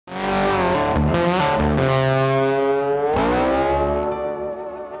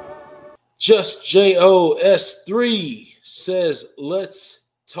Just JOS3 says, let's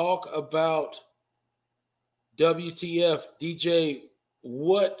talk about WTF. DJ,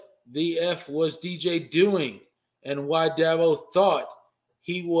 what the F was DJ doing and why Dabo thought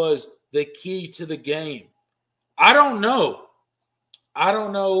he was the key to the game? I don't know. I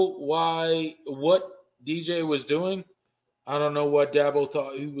don't know what DJ was doing. I don't know what Dabo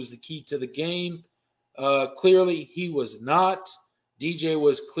thought he was the key to the game. Clearly, he was not. DJ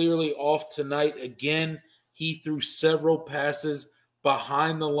was clearly off tonight again. He threw several passes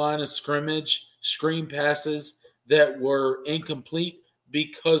behind the line of scrimmage, screen passes that were incomplete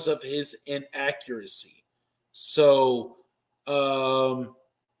because of his inaccuracy. So,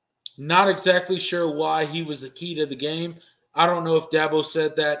 not exactly sure why he was the key to the game. I don't know if Dabo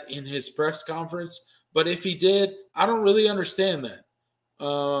said that in his press conference, but if he did, I don't really understand that.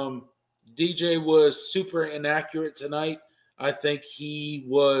 DJ was super inaccurate tonight. I think he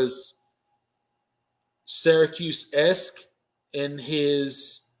was Syracuse-esque in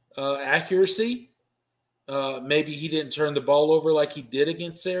his accuracy. Maybe he didn't turn the ball over like he did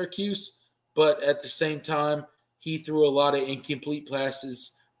against Syracuse, but at the same time, he threw a lot of incomplete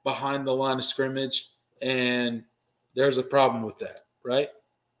passes behind the line of scrimmage, and there's a problem with that, right?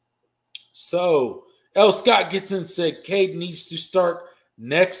 So, L. Scott gets in and said, Cade needs to start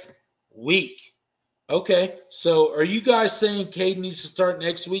next week. Okay, so are you guys saying Cade needs to start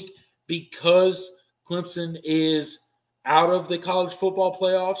next week because Clemson is out of the college football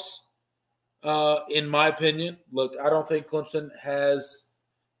playoffs? In my opinion, look, I don't think Clemson has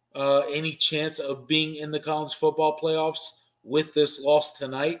any chance of being in the college football playoffs with this loss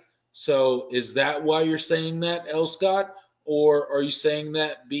tonight. So is that why you're saying that, L. Scott? Or are you saying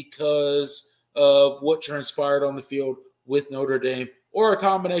that because of what transpired on the field with Notre Dame, or a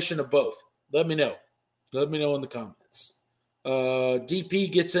combination of both? Let me know. Let me know in the comments.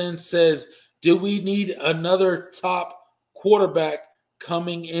 DP gets in, says, do we need another top quarterback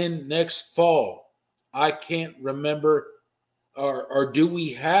coming in next fall? I can't remember. Or do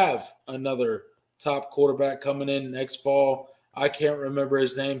we have another top quarterback coming in next fall? I can't remember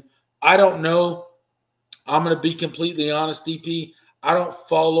his name. I don't know. I'm going to be completely honest, DP. I don't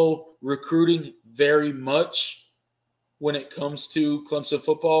follow recruiting very much when it comes to Clemson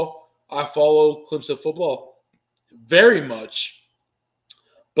football. I follow Clemson football very much.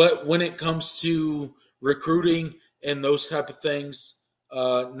 But when it comes to recruiting and those type of things,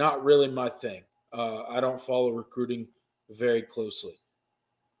 not really my thing. I don't follow recruiting very closely.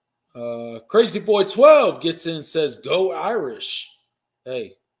 Crazy Boy 12 gets in and says, go Irish.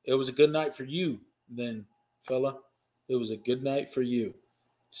 Hey, it was a good night for you then, fella. It was a good night for you.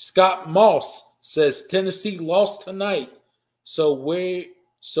 Scott Moss says Tennessee lost tonight, so we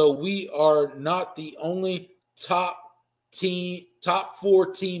are not the only top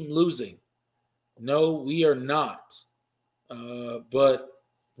four team losing. No, we are not. But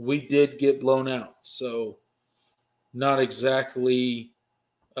we did get blown out, so not exactly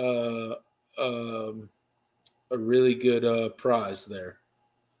a really good prize there.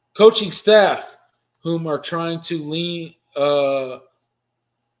 Coaching staff, whom are trying to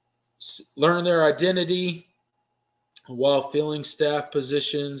learn their identity while filling staff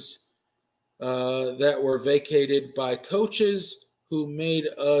positions that were vacated by coaches who made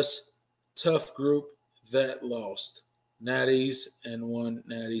us tough group that lost. Natties and won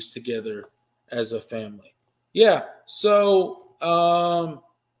Natties together as a family. Yeah, so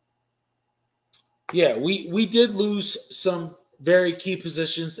we did lose some very key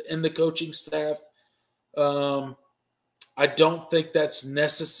positions in the coaching staff. I don't think that's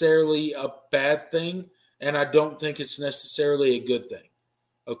necessarily a bad thing, and I don't think it's necessarily a good thing.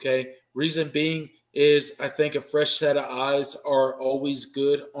 Okay? Reason being is I think a fresh set of eyes are always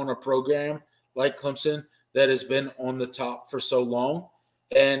good on a program like Clemson that has been on the top for so long.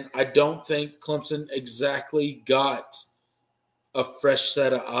 And I don't think Clemson exactly got a fresh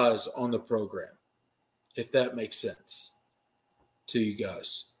set of eyes on the program, if that makes sense to you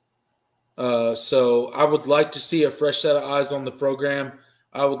guys. So I would like to see a fresh set of eyes on the program.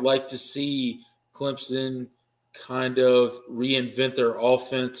 I would like to see Clemson kind of reinvent their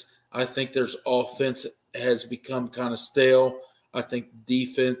offense. I think their offense has become kind of stale. I think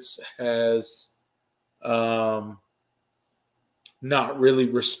defense has not really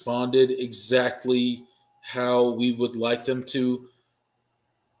responded exactly how we would like them to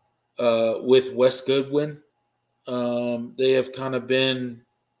with Wes Goodwin. They have kind of been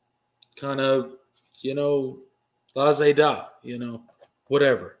la-za-da,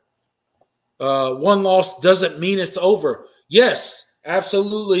 whatever. One loss doesn't mean it's over. Yes,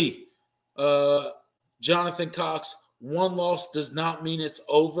 absolutely. Jonathan Cox, one loss does not mean it's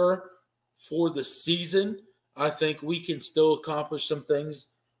over. for the season, I think we can still accomplish some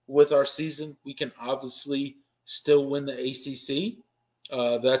things with our season. We can obviously still win the ACC.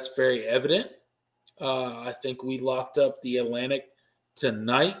 That's very evident. I think we locked up the Atlantic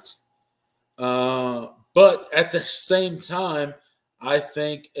tonight. But at the same time, I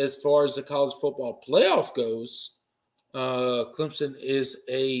think as far as the college football playoff goes, Clemson is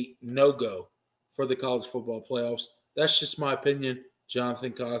a no-go for the college football playoffs. That's just my opinion,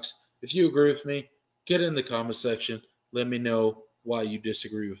 Jonathan Cox. If you agree with me, get in the comment section. Let me know why you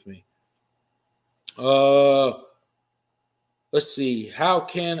disagree with me. Let's see. How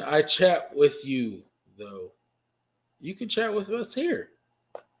can I chat with you, though? You can chat with us here.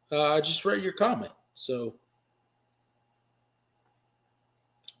 I just read your comment, so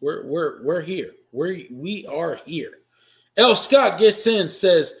we're here. We are here. L. Scott gets in,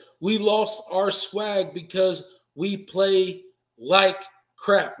 says we lost our swag because we play like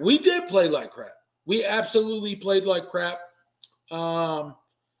crap. We did play like crap. We absolutely played like crap.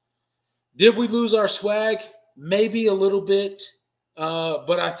 Did we lose our swag? Maybe a little bit,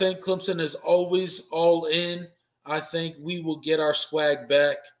 but I think Clemson is always all in. I think we will get our swag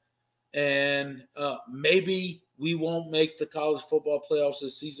back, and maybe we won't make the college football playoffs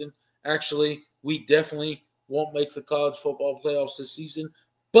this season. Actually, we definitely won't make the college football playoffs this season.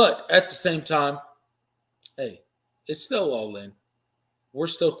 But at the same time, hey, it's still all in. We're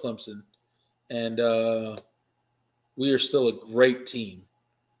still Clemson, and we are still a great team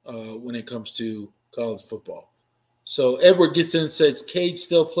when it comes to college football. So Edward gets in and says Cade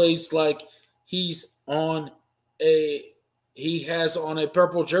still plays like he has on a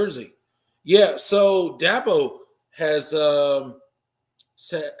purple jersey. Yeah, so Dabo has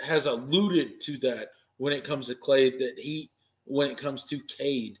alluded to that when it comes to Cade,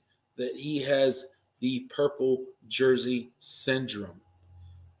 that he has the purple jersey syndrome.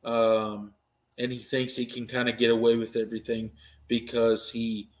 And he thinks he can kind of get away with everything because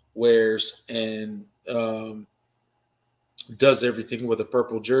he wears and does everything with a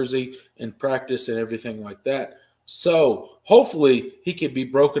purple jersey in practice and everything like that. So hopefully he can be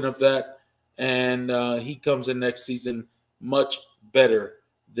broken of that, and he comes in next season much better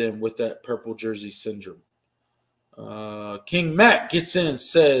than with that purple jersey syndrome. King Matt gets in and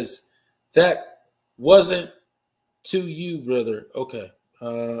says, that wasn't to you, brother. Okay.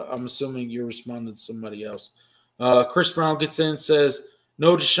 I'm assuming you're responding to somebody else. Chris Brown gets in and says,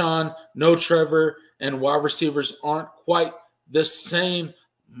 no Deshaun, no Trevor, and wide receivers aren't quite the same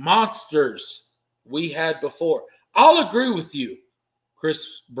monsters we had before. I'll agree with you,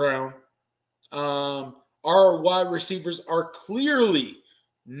 Chris Brown. Our wide receivers are clearly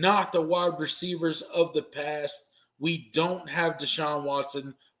not the wide receivers of the past. We don't have Deshaun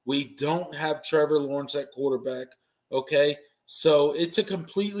Watson. We don't have Trevor Lawrence at quarterback. Okay, so it's a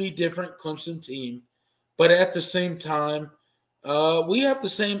completely different Clemson team. But at the same time, we have the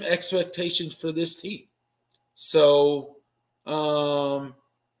same expectations for this team. So while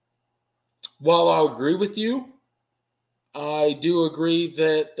I agree with you, I do agree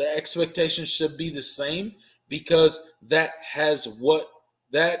that the expectations should be the same, because that is what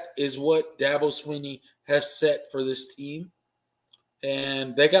Dabo Swinney has set for this team,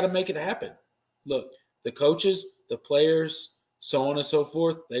 and they got to make it happen. Look, the coaches, the players, so on and so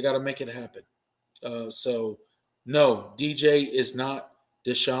forth, they got to make it happen. So no, DJ is not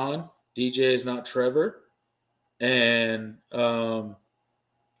Deshaun. DJ is not Trevor, and Bo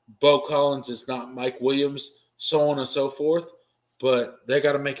Collins is not Mike Williams, so on and so forth. But they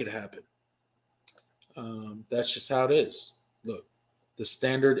got to make it happen. That's just how it is. Look, the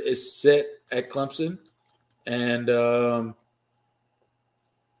standard is set at Clemson, and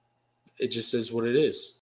it just is what it is.